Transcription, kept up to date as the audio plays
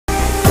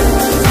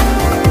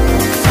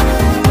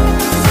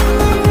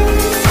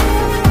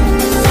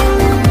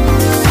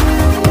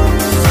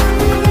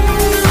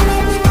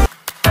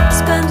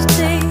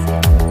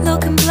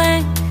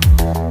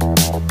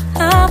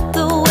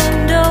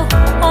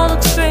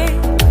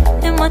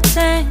my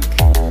tank.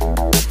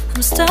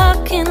 I'm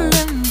stuck in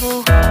limbo,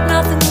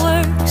 nothing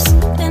works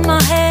in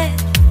my head.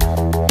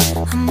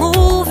 I'm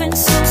moving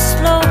so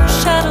slow,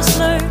 shadows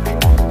lurk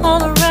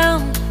all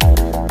around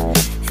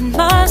in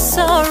my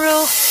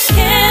sorrow.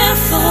 Can't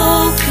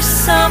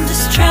focus, I'm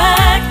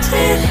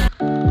distracted.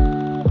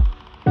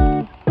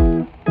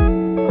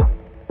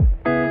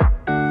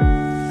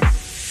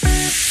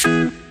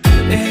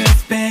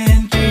 It's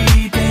been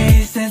 3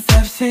 days since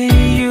I've seen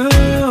you,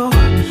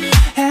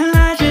 and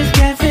I just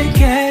can't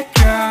forget,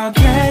 girl,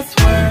 gets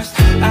worse.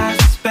 I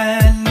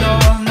spend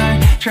all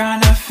night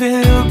trying to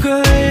feel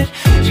good,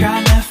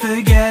 trying to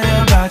forget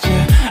about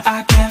you.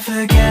 I can't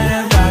forget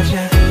about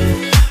you.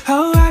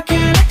 Oh, I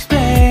can't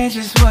explain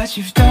just what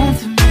you've done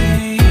to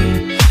me.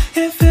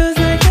 It feels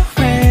like the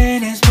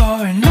rain is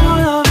pouring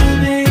all over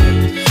me.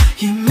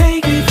 You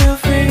make me feel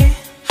free.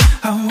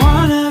 I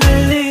wanna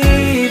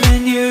believe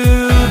in you,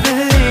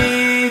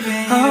 believe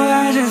in you. Oh,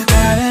 I just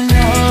gotta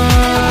know,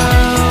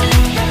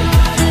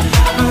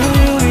 will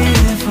you be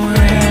there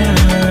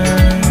forever?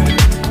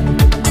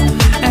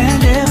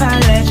 And if I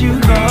let you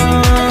go,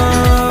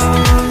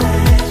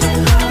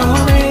 oh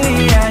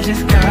baby, I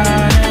just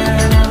gotta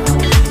know,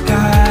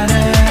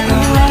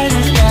 oh, I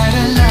just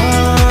gotta know,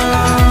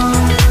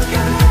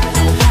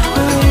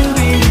 will you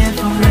be there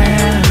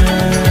forever?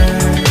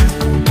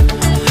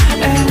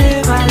 And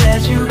if I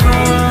let you go,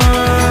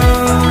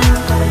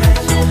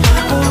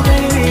 oh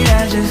baby,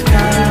 I just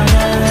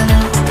gotta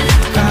know,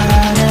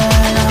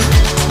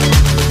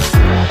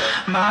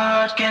 My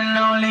heart can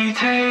only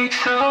take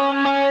so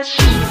much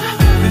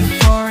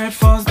before it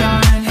falls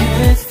down and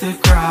hits the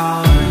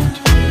ground.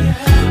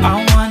 I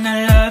wanna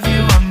love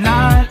you, I'm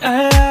not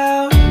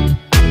allowed,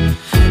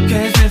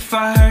 'cause if I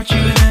hurt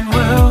you then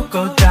we'll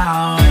go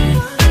down.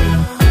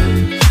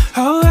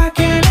 Oh, I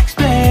can't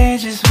explain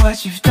just what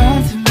you've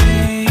done to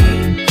me.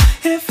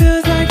 It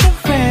feels like the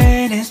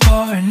rain is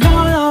pouring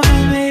all over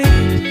me.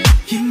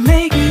 You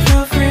make me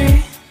feel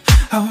free.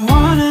 I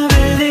wanna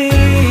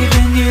believe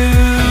in you,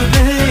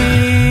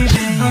 believe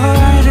in you. Oh,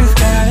 I just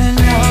gotta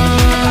know,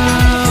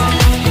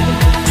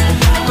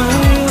 will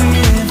you be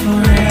there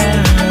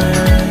forever?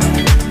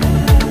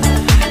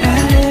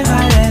 And if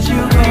I let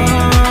you go,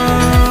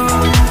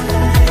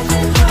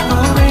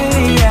 oh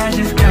baby, I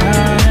just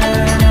gotta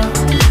know,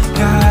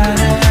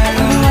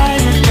 oh, I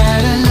just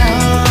gotta know,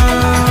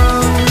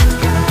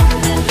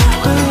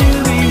 will you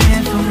be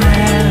there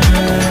forever?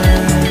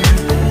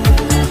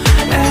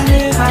 And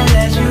if I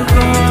let you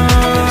go,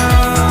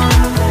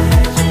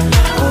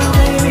 oh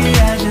baby,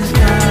 I just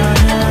gotta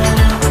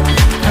know,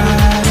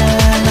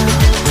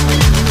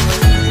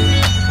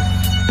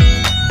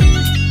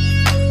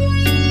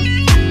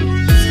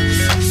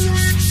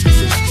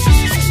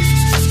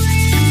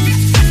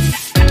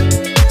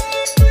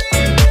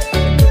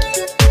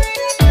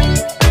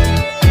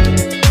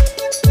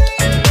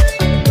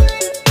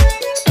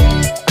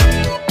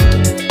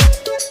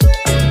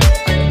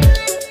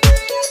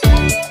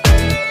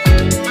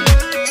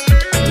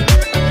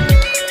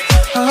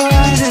 oh,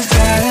 I just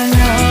gotta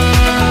know,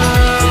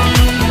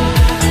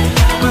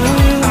 will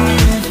you be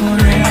there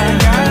forever?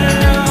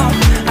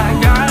 I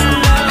gotta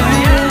know,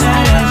 and if I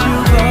let you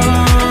go,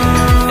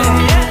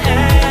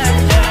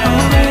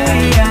 oh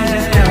baby, I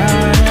just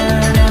gotta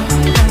know,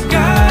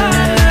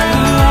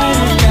 I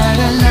just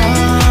gotta know,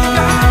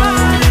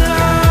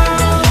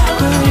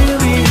 will you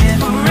be there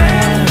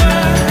forever?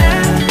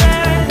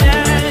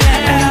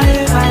 And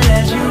if I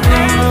let you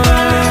go,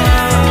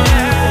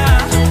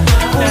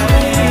 oh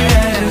baby,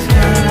 I just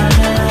gotta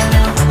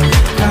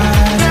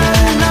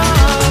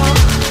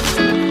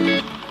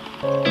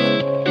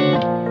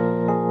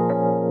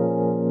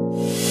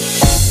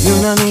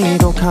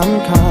유난히도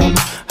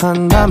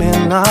캄캄한 밤에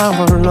나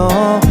홀로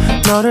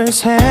너를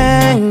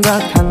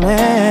생각하네.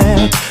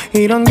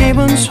 이런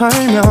기분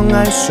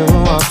설명할 수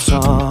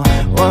없어.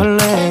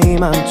 원래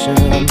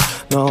이맘쯤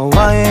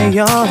너와의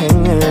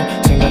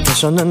여행을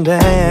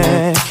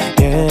생각했었는데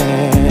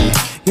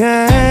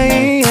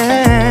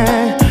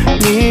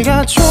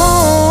네가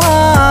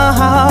좋아하던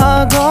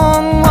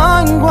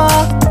와인과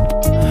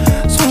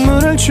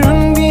선물을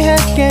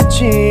준비했겠지.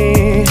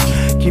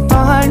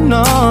 기뻐할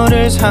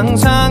너를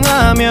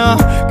상상하며.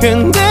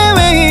 근데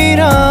왜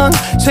이런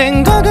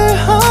생각을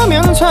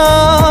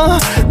하면서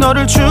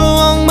너를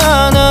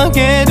추억만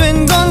하게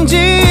된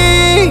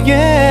건지.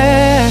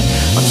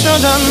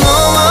 어쩌다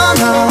너와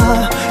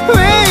나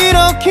왜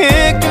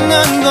이렇게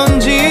끝난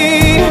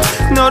건지.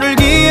 너를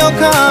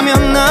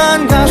기억하면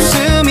난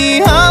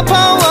가슴이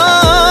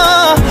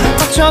아파와.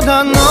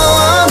 어쩌다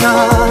너와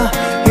나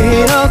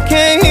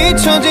이렇게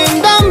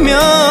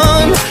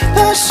잊혀진다면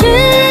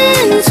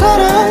다시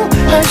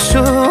사랑할 수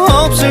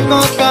없을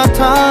것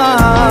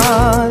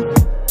같아.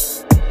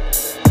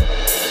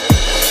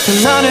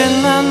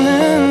 그날의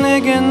나는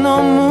내게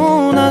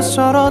너무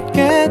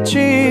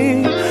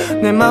낯설었겠지.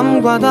 내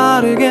맘과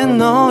다르게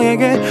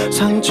너에게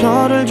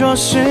상처를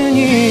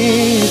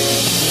줬으니.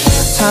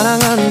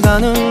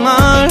 사랑한다는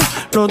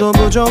말로도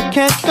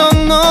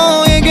부족했던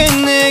너에게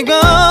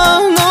내가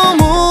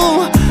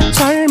너무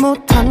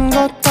잘못한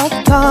것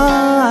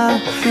같아.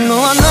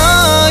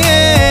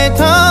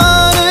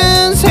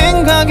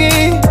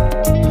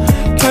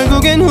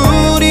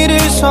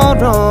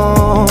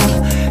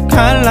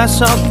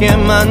 올라서게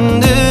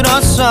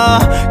만들었어.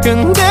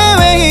 근데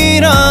왜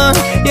이런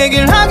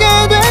얘기를 하게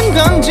된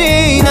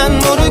건지 난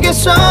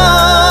모르겠어.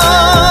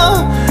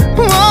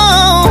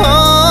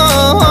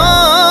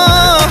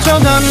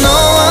 어쩌다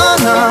너와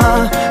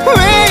나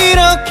왜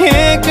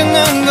이렇게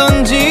끊는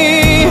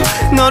건지.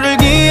 너를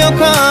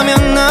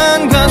기억하면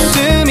난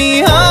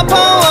가슴이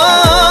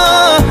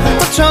아파와.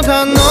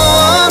 어쩌다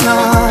너와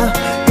나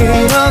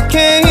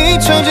이렇게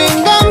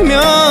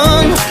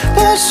잊혀진다면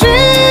다시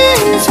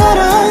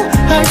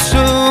사랑할 수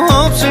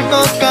없을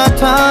것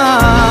같아.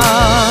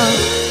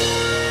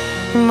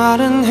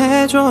 말은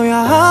해줘야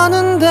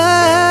하는데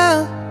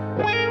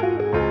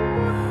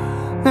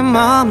내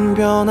마음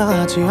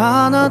변하지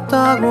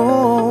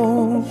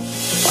않았다고.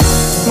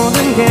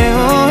 모든 게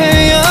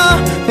오해야.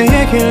 내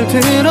얘기를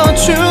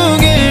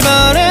들어주길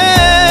바래.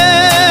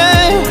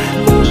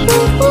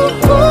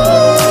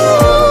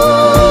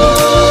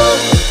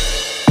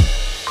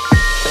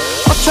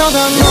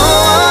 어쩌다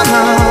너와 나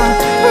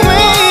왜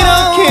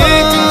이렇게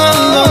끝난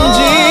건지.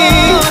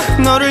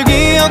 너를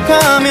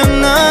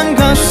기억하면 난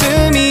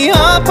가슴이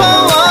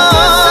아파와.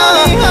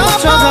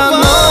 어쩌다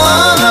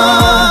너와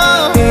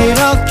나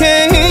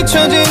이렇게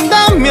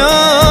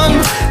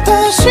잊혀진다면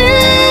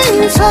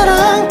다시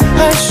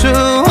사랑할 수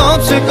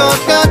없을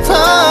것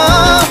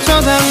같아.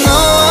 어쩌다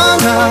너와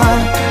나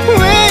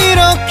왜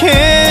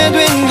이렇게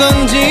된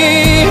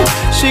건지.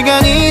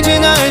 시간이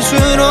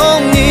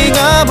지날수록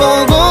네가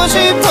보고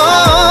싶어.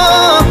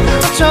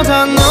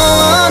 어쩌다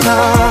너와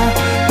나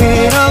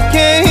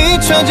이렇게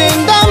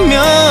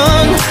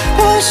잊혀진다면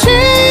다시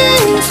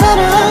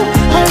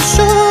사랑할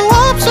수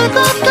없을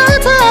것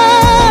같아.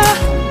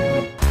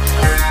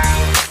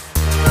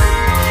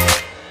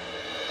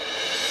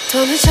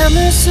 더는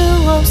참을 수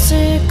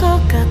없을 것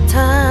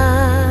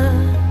같아.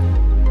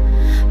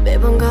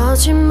 매번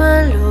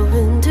거짓말로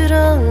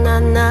흔들어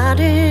난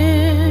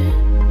나를.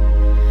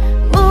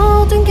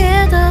 모든 게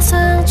다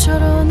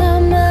상처로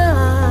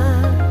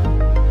남아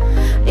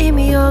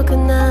이미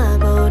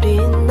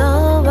어긋나버린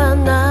너와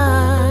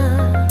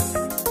나.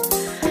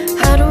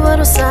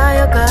 하루하루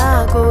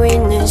쌓여가고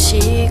있는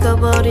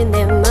식어버린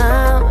내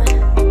맘.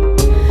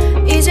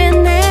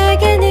 이젠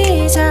내겐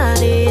이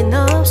자리는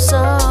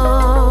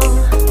없어.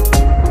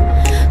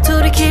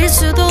 돌이킬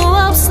수도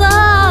없어.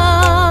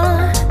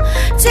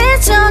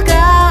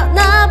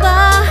 지쳐가나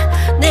봐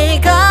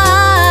내가.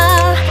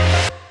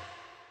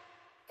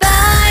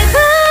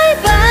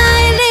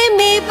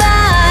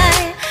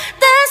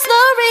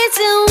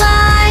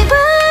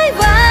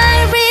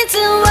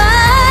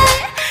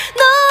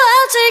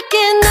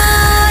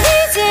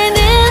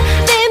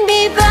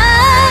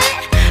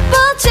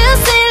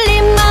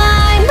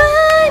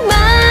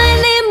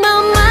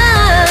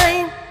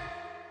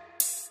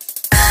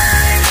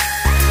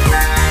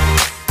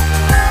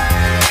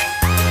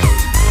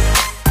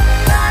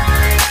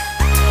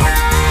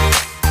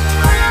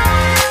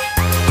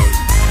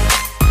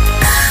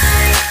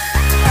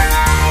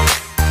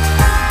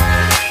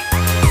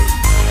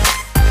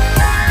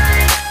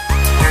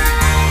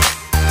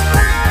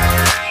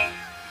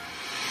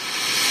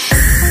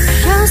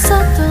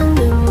 흘렀었던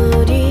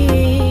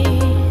눈물이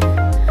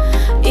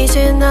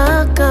이젠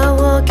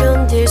아까워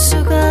견딜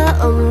수가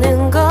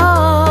없는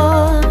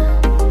것.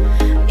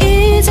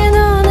 이제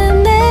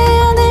너는 내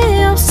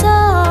안에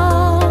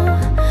없어.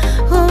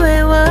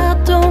 후회와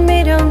또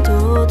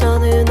미련도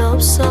더는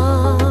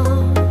없어.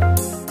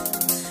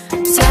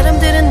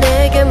 사람들은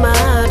내게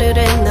말을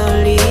해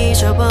널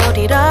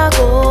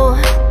잊어버리라고.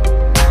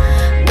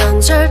 넌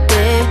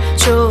절대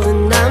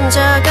좋은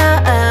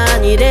남자가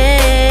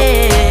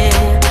아니래.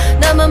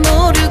 나만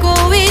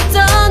모르고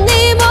있던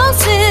네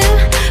모습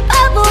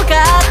바보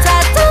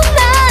같았던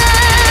난.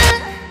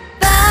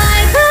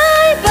 Bye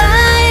bye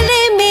bye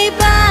leave me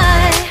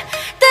by.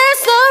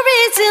 There's no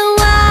reason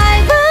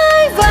why.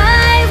 Why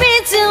why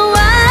reason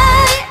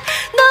why.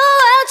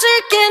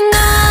 놓아줄게 널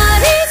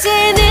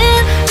이제는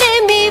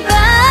leave me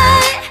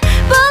by.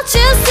 But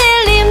you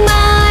still in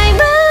my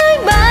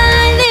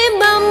mind in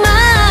my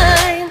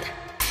mind.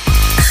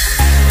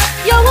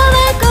 영원할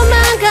것만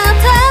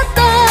같아.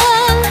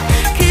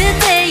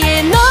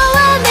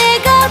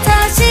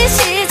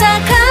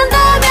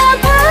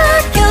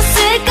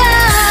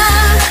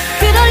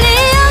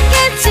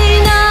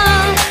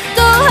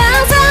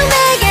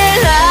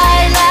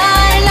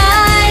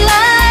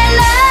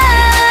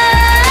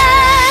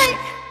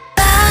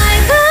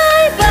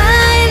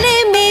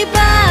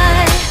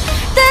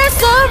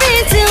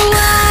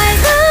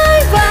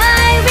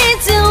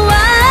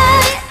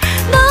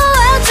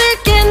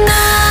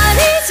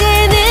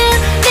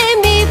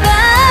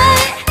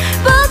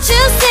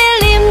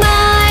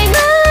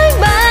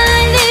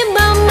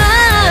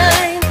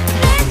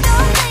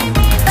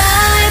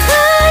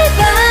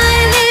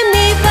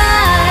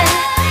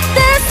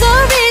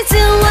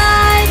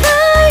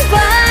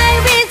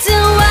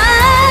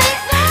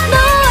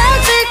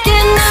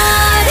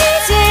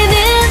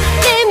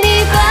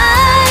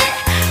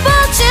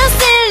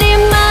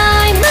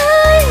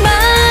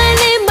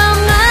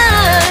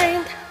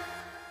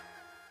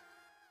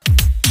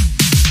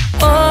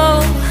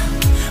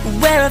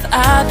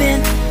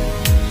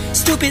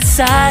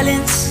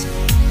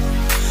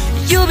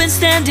 You've been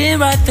standing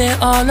right there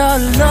all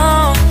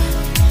along,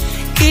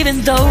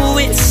 even though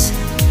it's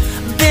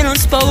been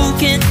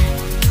unspoken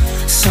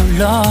so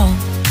long.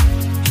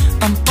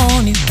 I'm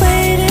only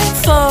waiting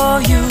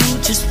for you,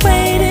 just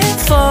waiting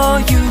for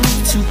you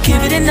to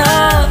give it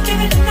enough.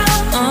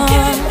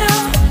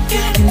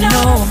 You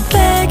know I'm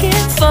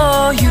begging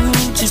for you,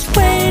 just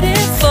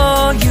waiting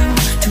for you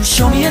to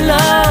show me your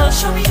love.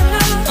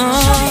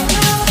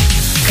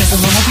 Cause I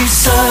wanna be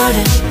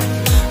certain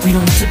we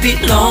don't have to be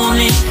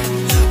lonely,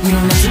 we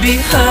don't have to be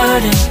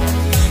hurting.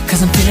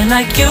 Cause I'm feeling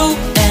like you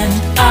and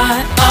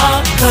I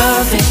are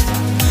perfect.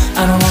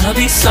 I don't wanna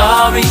be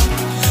sorry,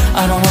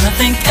 I don't wanna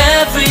think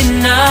every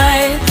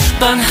night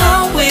about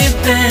how we've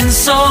been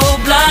so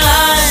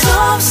blind. So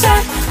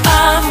upset,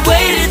 I've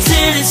waited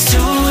till it's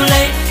too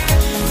late.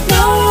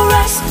 No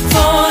rest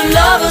for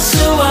lovers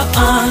who are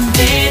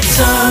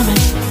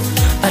undetermined.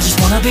 I just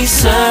wanna be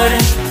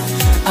certain,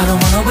 I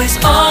don't wanna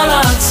waste all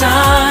our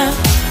time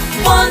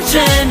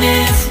wondering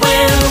if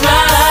we're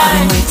right.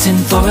 I've been waiting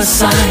for a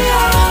sign,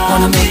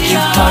 wanna make you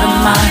part of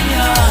mine.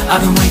 I've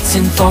been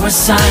waiting for a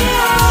sign,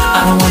 I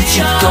don't want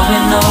you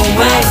going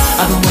away.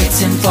 I've been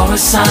waiting for a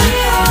sign,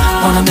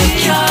 wanna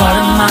make you part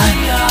of mine.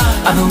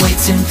 I've been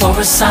waiting for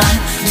a sign.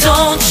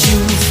 Don't you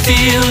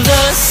feel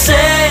the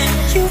same?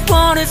 You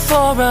want it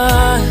for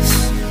us,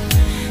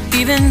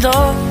 even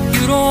though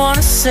you don't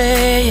wanna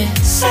say it.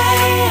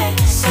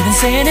 You've been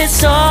saying it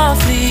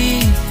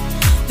softly,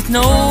 with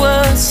no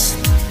words.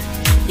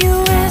 You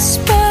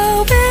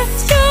whisper with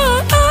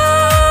your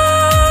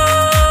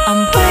eyes.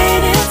 I'm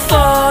waiting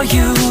for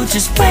you,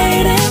 just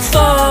waiting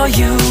for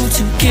you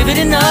to give it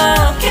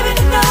enough.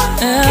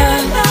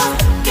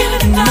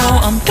 You know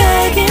I'm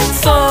begging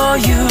for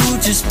you,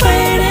 just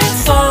waiting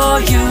for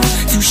you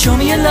to show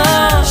me your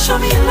love,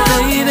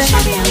 baby.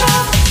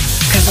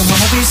 Cause I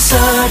wanna be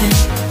certain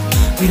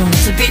we don't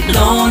have to be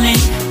lonely,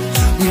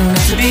 we don't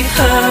have to be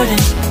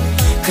hurting.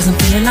 Cause I'm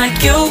feeling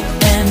like you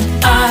and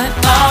I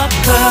are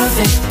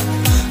perfect.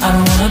 I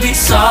don't wanna be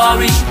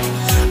sorry,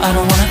 I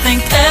don't wanna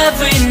think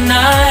every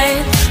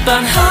night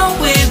about how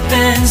we've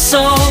been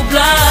so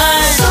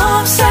blind. So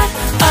upset,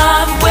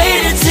 I've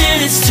waited till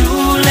it's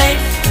too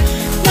late.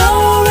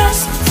 No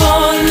rest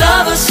for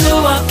lovers who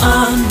are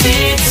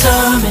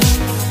undetermined.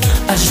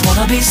 I just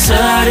wanna be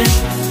certain,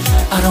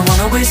 I don't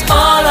wanna waste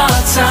all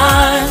our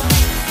time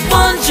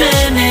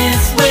wondering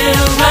if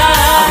we're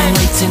right. I've been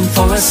waiting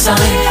for a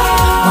sign,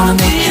 wanna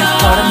make you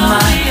part of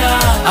mine.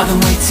 I've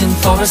been waiting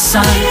for a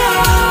sign,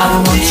 I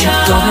don't want you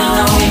going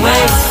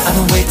away. I've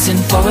been waiting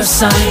for a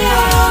sign,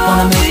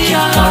 wanna make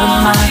you part of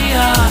mine.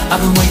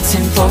 I've been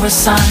waiting for a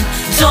sign.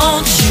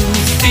 Don't you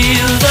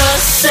feel the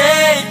same?